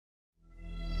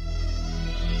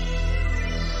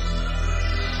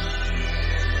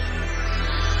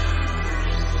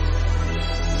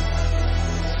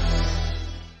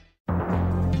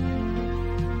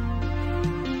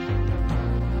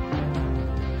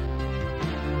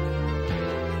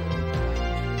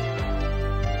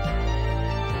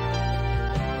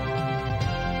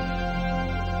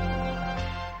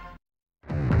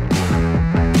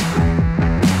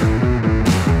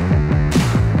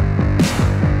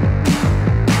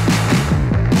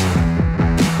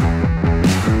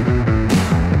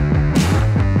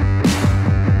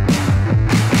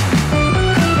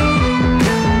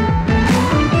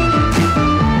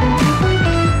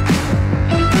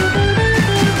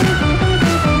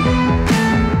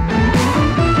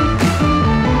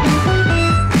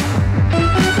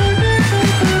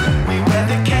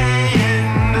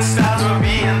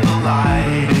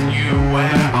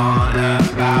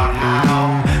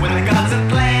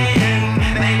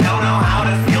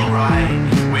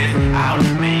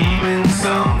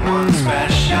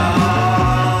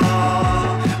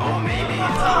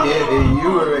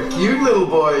Little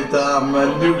boy, Tom,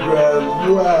 a new grad.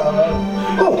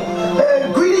 Wow.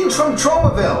 Greetings from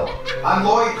Tromaville. I'm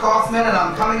Lloyd Kaufman, and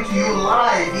I'm coming to you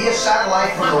live via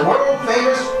satellite from the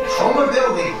world-famous Troma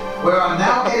building, where I'm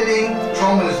now editing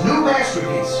Troma's new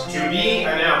masterpiece. To be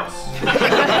announced. I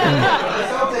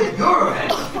felt that your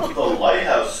event, The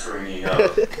Lighthouse screening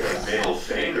of The Middle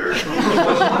Finger, was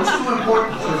much too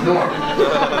important to ignore.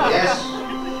 Yes,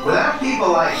 without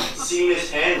people like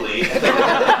Seamus Hanly,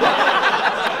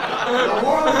 the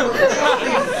world would just be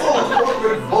full of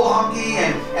corporate bullhunky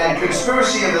and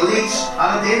conspiracy of elites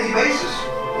on a daily basis.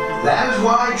 That is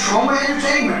why Troma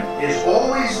Entertainment is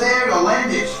always there to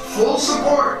lend its full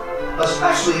support,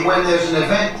 especially when there's an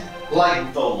event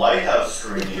like The Lighthouse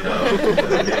screening of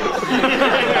The Middle Finger.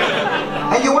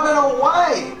 And you want to know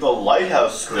why? The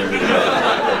Lighthouse screening of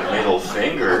The Middle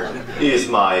Finger is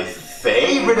my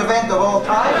Favorite event of all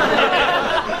time?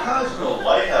 Because The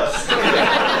Lighthouse screening of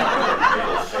The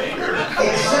Middle Finger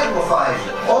exemplifies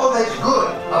all that's good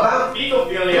about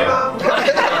Ecophilia.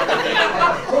 and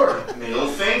of course, Middle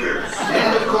Fingers.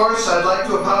 and of course, I'd like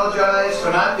to apologize for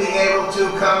not being able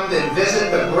to come and visit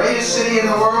the greatest city in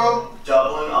the world.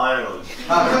 Dublin, Ireland.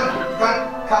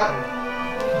 Cut.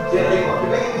 You're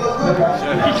making me look good,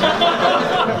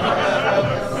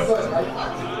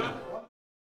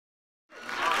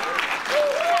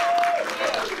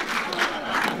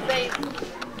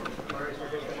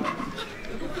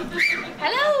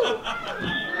 Hello!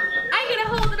 I'm gonna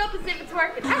hold it up as if it's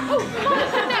working. Oh, come on,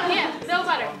 sit down, yeah, no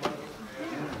matter.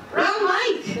 Wrong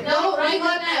mic! No, right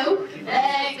one now.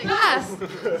 Class.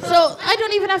 So, I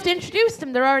don't even have to introduce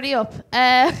them, they're already up.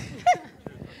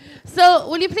 So,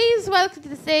 will you please welcome to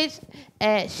the stage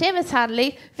Seamus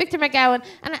Hanly, Victor McGowan,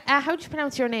 and how do you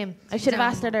pronounce your name? I should have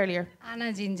asked that earlier.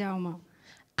 Anna Ginjaume.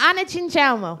 Anna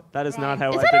Ginjaume. That is not how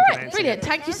Is I've that been all right? pronouncing Brilliant. it.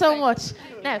 Thank you so much.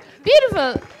 Now,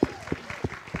 beautiful.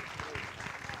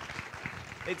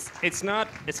 It's not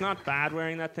bad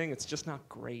wearing that thing. It's just not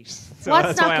great. So What's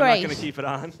that's not why great? I'm not going to keep it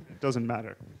on. It doesn't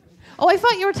matter. Oh, I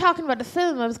thought you were talking about the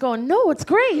film. I was going, no, it's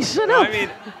great. Shut up.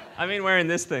 I mean wearing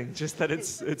this thing. Just that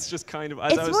it's just kind of.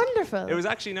 It's wonderful. It was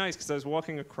actually nice because I was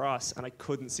walking across and I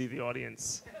couldn't see the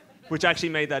audience, which actually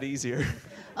made that easier.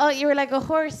 Oh, you were like a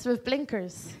horse with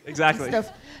blinkers. Exactly. And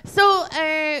stuff. So,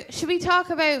 should we talk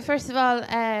about, first of all,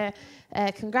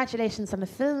 congratulations on the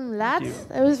film, lads.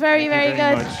 It was very, very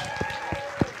good. Much.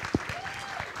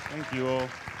 Thank you all.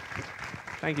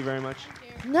 Thank you very much.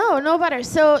 No bother.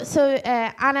 So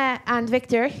Anna and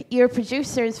Victor, you're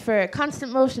producers for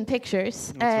Constant Motion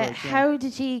Pictures. That's right, yeah. How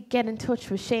did you get in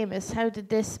touch with Seamus? How did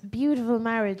this beautiful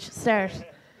marriage start?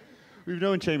 We've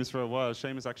known Seamus for a while.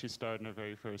 Seamus actually starred in our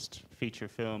very first feature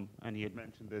film, and he had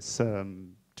mentioned this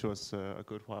to us a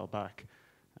good while back.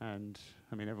 And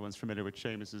I mean, everyone's familiar with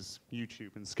Seamus's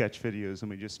YouTube and sketch videos, and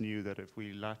we just knew that if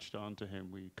we latched onto him,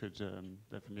 we could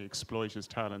definitely exploit his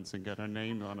talents and get our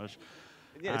name on it.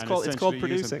 Yeah, And it's called essentially use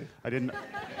producing. him.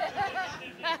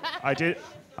 I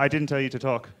didn't tell you to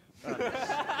talk.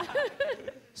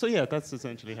 So yeah, that's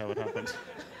essentially how it happened.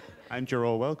 And you're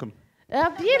all welcome.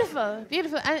 Beautiful.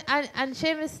 And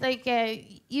Seamus, like,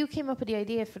 you came up with the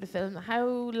idea for the film. How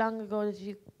long ago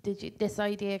did you this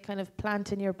idea kind of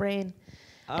plant in your brain,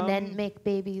 and then make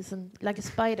babies and like a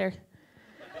spider?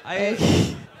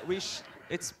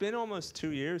 It's been almost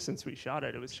 2 years since we shot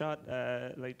it. It was shot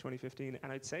late 2015,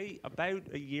 and I'd say about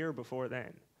a year before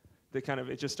then,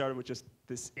 it just started with just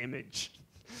this image.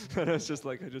 And I was just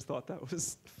like, I just thought that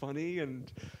was funny,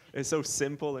 and it's so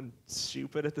simple and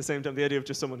stupid at the same time. The idea of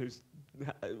just someone who's,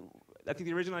 I think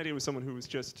the original idea was someone who was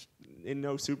just in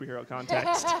no superhero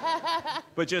context,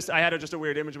 but just I had just a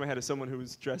weird image in my head of someone who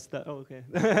was dressed that. Oh, okay.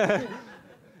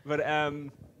 But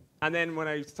and then when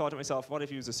I thought to myself, what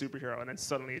if he was a superhero? And then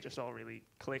suddenly it just all really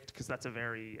clicked, because that's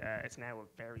it's now a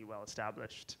very well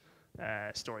established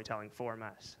storytelling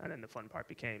format. And then the fun part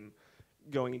became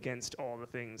going against all the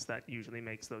things that usually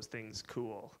makes those things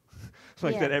cool.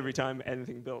 Like that every time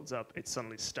anything builds up, it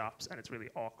suddenly stops, and it's really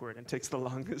awkward and takes the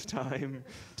longest time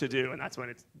to do. And that's when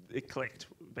it clicked,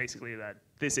 basically, that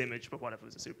this image, but what if it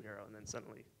was a superhero? And then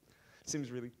suddenly, it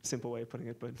seems a really simple way of putting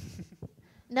it, but...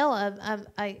 No,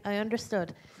 I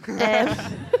understood.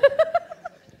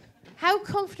 How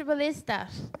comfortable is that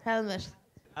helmet?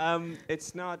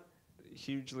 It's not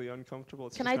hugely uncomfortable.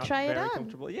 It's Can just I not try it very on?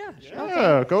 comfortable. Yeah, sure.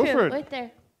 Yeah, go cool. for it. Right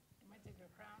there.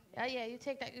 Yeah, you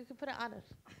take that. You can put it on it.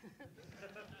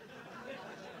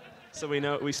 So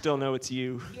we still know it's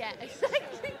you. Yeah, exactly.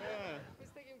 Who's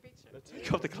taking pictures? Let's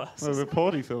take off the glasses. Well, we're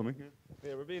party filming.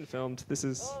 Yeah, we're being filmed. This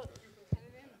is...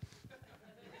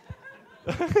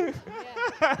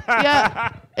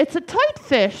 Yeah, it's a tight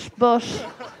fit, but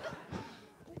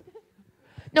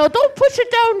No, don't push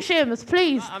it down, Seamus,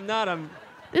 please. I'm not.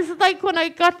 This is like when I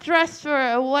got dressed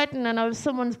for a wedding and I was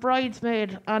someone's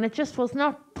bridesmaid and it just was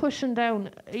not pushing down.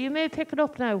 You may pick it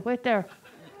up now. Wait there.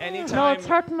 Anytime. No, it's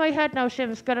hurting my head now,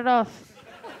 Seamus. Get it off.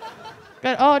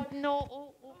 Oh, no.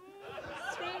 Oh.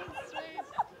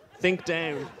 Think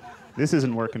down. This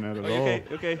isn't working out at all. Okay,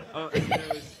 okay. Oh,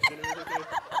 okay.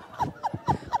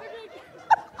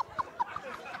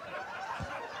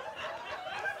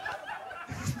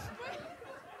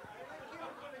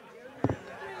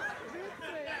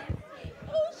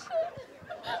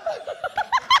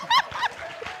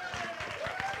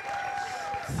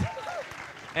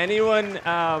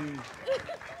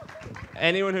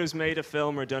 Anyone who's made a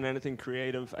film or done anything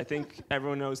creative, I think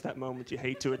everyone knows that moment you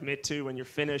hate to admit to when you're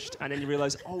finished, and then you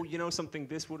realize, oh, you know something,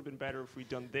 this would have been better if we'd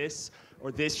done this,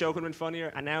 or this joke would have been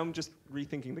funnier, and now I'm just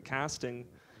rethinking the casting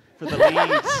for the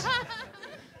leads.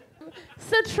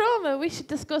 So Troma, we should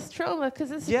discuss Troma, because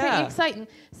this is pretty exciting.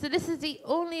 So this is the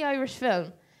only Irish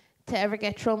film to ever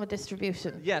get Troma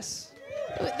distribution. Yes.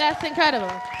 That's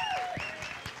incredible.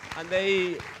 And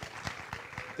they've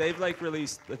like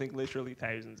released, I think, literally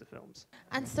thousands of films.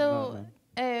 And so,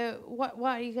 what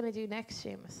are you going to do next,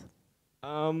 Seamus?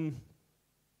 I'm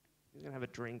gonna have a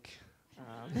drink.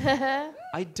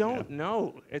 I don't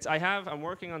know. I'm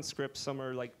working on scripts. Some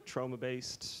are like Troma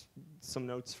based. Some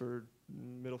notes for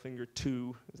Middle Finger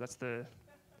 2. That's the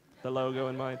logo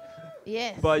in mind.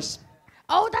 Yes. But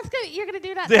oh, that's good. You're gonna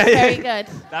do that. Yeah, That's yeah. very good.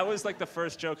 That was like the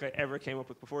first joke I ever came up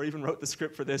with before I even wrote the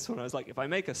script for this one. I was like, if I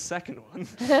make a second one,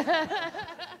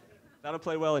 that'll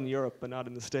play well in Europe, but not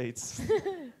in the States.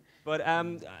 But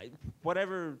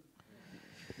whatever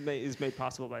is made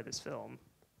possible by this film,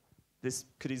 this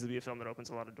could easily be a film that opens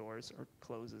a lot of doors or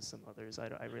closes some others. I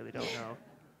really don't know.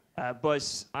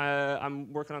 But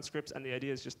I'm working on scripts, and the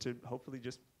idea is just to hopefully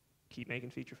just keep making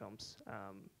feature films.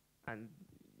 And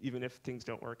even if things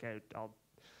don't work out, I'll,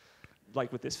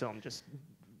 like with this film, just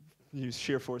use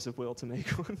sheer force of will to make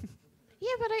one.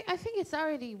 Yeah, but I think it's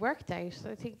already worked out.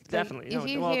 I think like, Definitely. if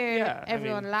you hear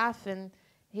everyone laughing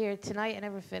here tonight and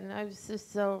everything, I was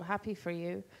just so happy for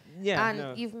you. Yeah.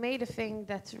 And you've made a thing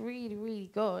that's really, really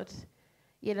good.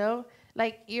 You know,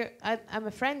 like I'm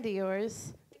a friend of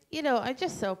yours. You know, I'm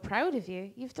just so proud of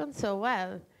you. You've done so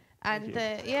well. And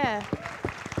yeah.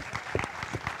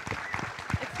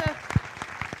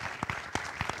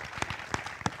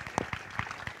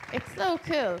 It's so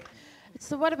cool.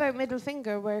 So what about Middle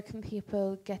Finger? Where can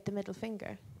people get the Middle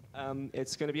Finger?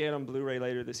 It's going to be out on Blu-ray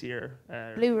later this year.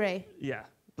 Blu-ray? Yeah,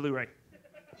 Blu-ray.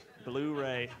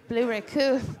 Blu-ray. Blu-ray,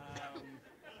 cool.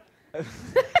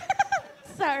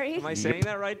 Sorry. Am I saying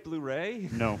that right? Blu-ray?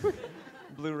 No.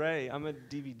 Blu-ray. I'm a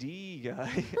DVD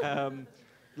guy.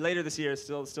 Later this year,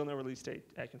 still no release date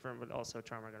confirmed, but also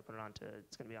Troma are going to put it on to,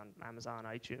 it's going to be on Amazon,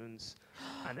 iTunes,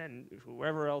 and then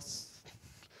wherever else.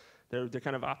 They're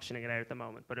kind of optioning it out at the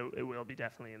moment, but it will be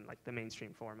definitely in like the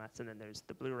mainstream formats. And then there's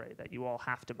the Blu-ray that you all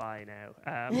have to buy now.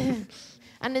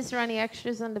 And is there any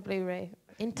extras on the Blu-ray?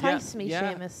 Entice me,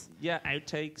 Seamus. Yeah,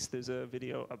 outtakes. There's a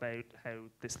video about how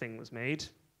this thing was made.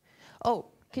 Oh,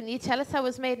 can you tell us how it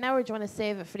was made now, or do you want to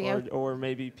save it for the or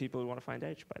maybe people who want to find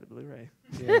out should buy the Blu-ray.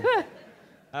 Yeah.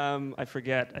 I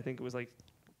forget. I think it was like,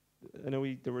 I know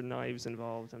there were knives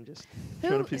involved. I'm just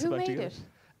trying to piece it back together.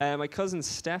 It? My cousin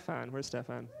Stefan. Where's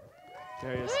Stefan?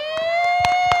 There he is.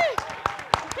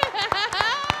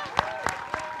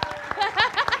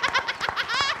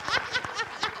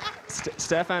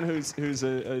 Stefan, who's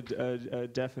a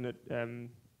definite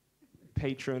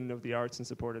patron of the arts and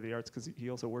supporter of the arts, because he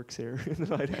also works here in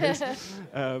the Lighthouse.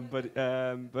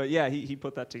 But yeah, he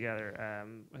put that together.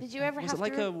 Did you ever was have it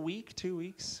like a week, 2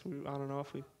 weeks? I don't know.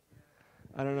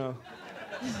 I don't know.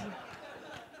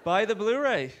 Buy the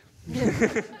Blu-ray.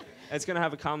 It's going to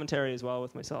have a commentary as well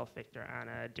with myself, Victor,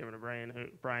 and Dermot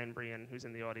Brian Brian, who's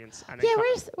in the audience. And yeah,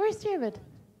 where's Dermot?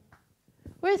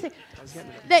 Where is he?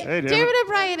 Hey, Dermot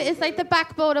O'Brien is like the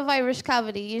backbone of Irish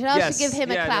comedy. You should also give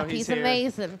him a clap. No, he's here.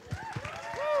 amazing.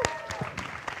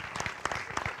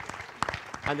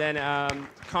 And then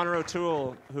Conor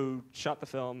O'Toole, who shot the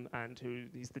film and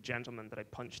he's the gentleman that I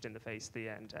punched in the face at the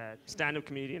end. Stand-up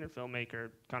comedian and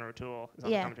filmmaker Conor O'Toole is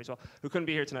on the commentary as well, who couldn't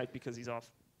be here tonight because he's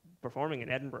off performing in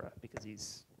Edinburgh because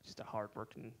he's just a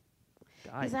hard-working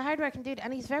guy. He's a hard-working dude,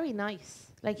 and he's very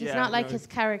nice. Like, he's not like his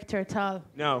character at all.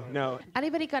 No.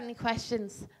 Anybody got any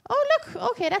questions? Oh, look.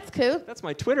 Okay, that's cool. That's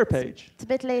my Twitter page. It's a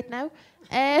bit late now.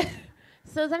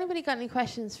 So has anybody got any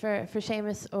questions for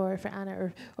Seamus or for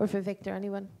Anna or for Victor?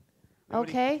 Anyone?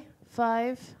 Nobody. Okay.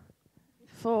 5,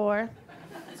 4,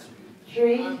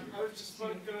 3. I was just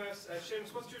going to ask,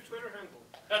 Seamus, what's your Twitter handle?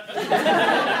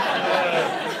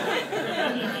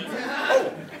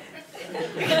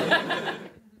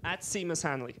 At Seamus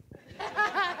Hanly.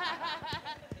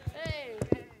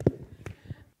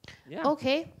 Yeah.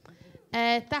 Okay,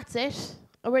 that's it.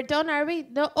 We're done, are we?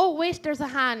 No. Oh wait, there's a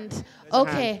hand.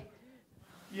 Okay.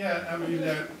 Yeah, I mean,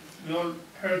 we all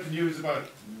heard the news about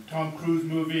Tom Cruise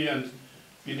movie and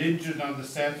being injured on the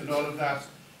set and all of that.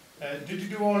 Did you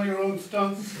do all your own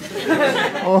stunts?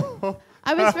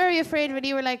 I was very afraid when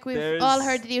you were like, we've all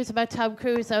heard the news about Tom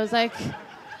Cruise. I was like,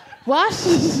 what?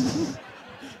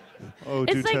 Oh,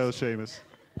 do tell, Seamus.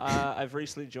 I've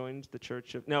recently joined the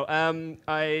Church of... No,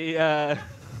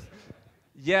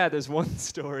 yeah, there's one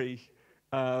story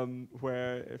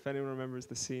where, if anyone remembers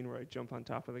the scene where I jump on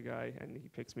top of the guy and he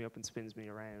picks me up and spins me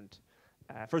around.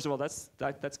 First of all, that's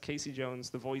Casey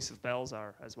Jones, the voice of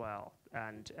Belzar as well.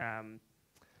 And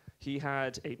he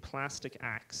had a plastic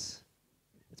axe.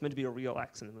 It's meant to be a real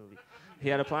axe in the movie. He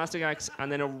had a plastic axe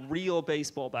and then a real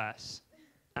baseball bat.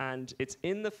 And it's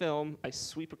in the film. I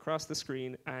sweep across the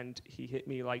screen and he hit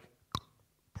me like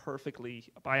perfectly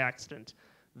by accident,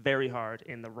 very hard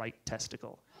in the right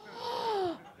testicle.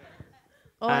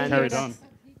 Carried on.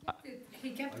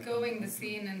 He kept going the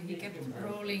scene and he kept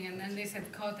rolling, and then they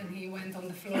said cut and he went on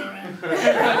the floor and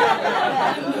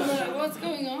what's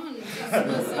going on? This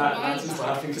was so That's just wild.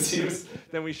 laughing to see us.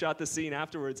 Then we shot the scene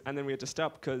afterwards and then we had to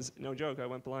stop because, no joke, I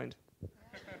went blind.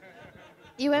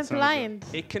 You went blind.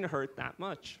 It can hurt that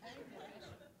much.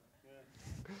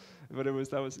 But that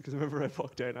was because I remember I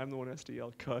walked out and I'm the one who has to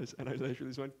yell cut, and I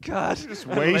literally just went cut, just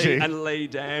waiting and lay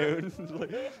down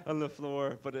on the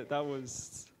floor. But that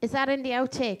was. Is that in the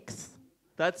outtakes?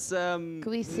 That's Can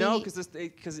we see? no,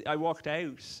 because I walked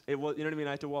out. It was, you know what I mean.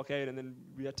 I had to walk out, and then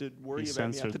we had to worry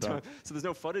about me at the time. So there's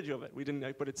no footage of it. We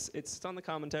didn't, but it's on the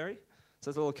commentary. So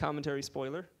it's a little commentary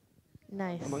spoiler.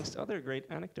 Nice. Amongst other great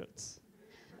anecdotes.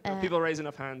 If people raise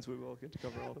enough hands, we will get to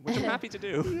cover all of them, which I'm happy to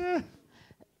do. Yeah.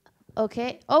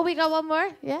 Okay. Oh, we got one more?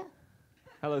 Yeah?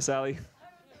 Hello, Sally.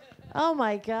 Oh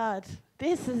my God.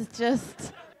 This is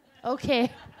just...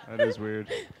 Okay. That is weird.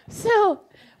 So,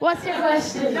 what's your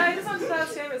question? No, I just wanted to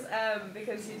ask Seamus,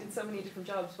 because you did so many different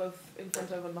jobs, both in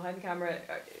front of and behind the camera.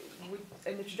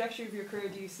 In the trajectory of your career,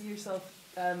 do you see yourself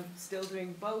still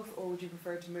doing both, or would you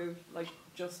prefer to move like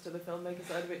just to the filmmaking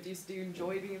side of it? Do you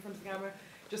enjoy being in front of the camera?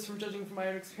 Just from judging from my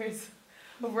own experience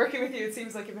of working with you, it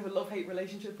seems like you have a love-hate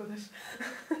relationship with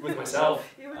it. With myself.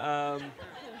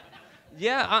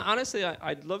 Yeah, honestly,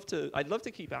 I'd love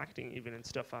to keep acting even in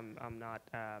stuff I'm not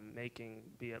making,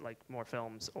 be it like more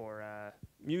films or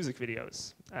music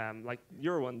videos, like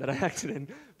your one that I acted in.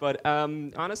 But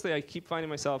honestly, I keep finding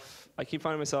myself.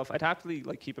 I'd happily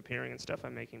like keep appearing in stuff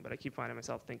I'm making, but I keep finding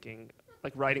myself thinking,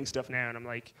 like writing stuff now, and I'm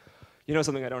like, you know,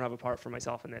 something, I don't have a part for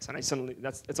myself in this, and I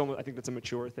think that's a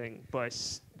mature thing,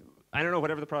 but. I don't know,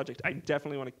 whatever the project, I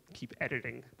definitely want to keep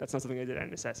editing. That's not something I did out of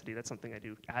necessity. That's something I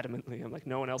do adamantly. I'm like,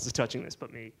 no one else is touching this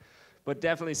but me. But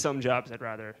definitely some jobs I'd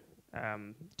rather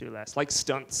do less, like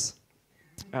stunts.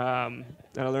 And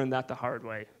I learned that the hard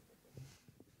way.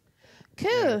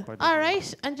 Cool. All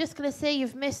right. I'm just going to say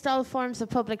you've missed all forms of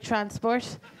public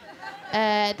transport.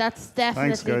 That's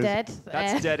definitely dead.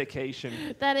 That's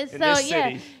dedication. That is in so, this yeah.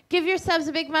 city. Give yourselves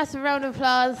a big, massive round of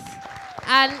applause.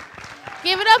 And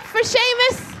give it up for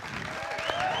Seamus,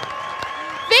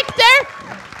 Victor,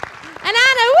 and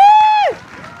Anna. Woo!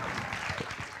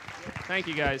 Thank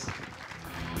you, guys.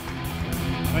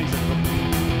 Thanks, everyone.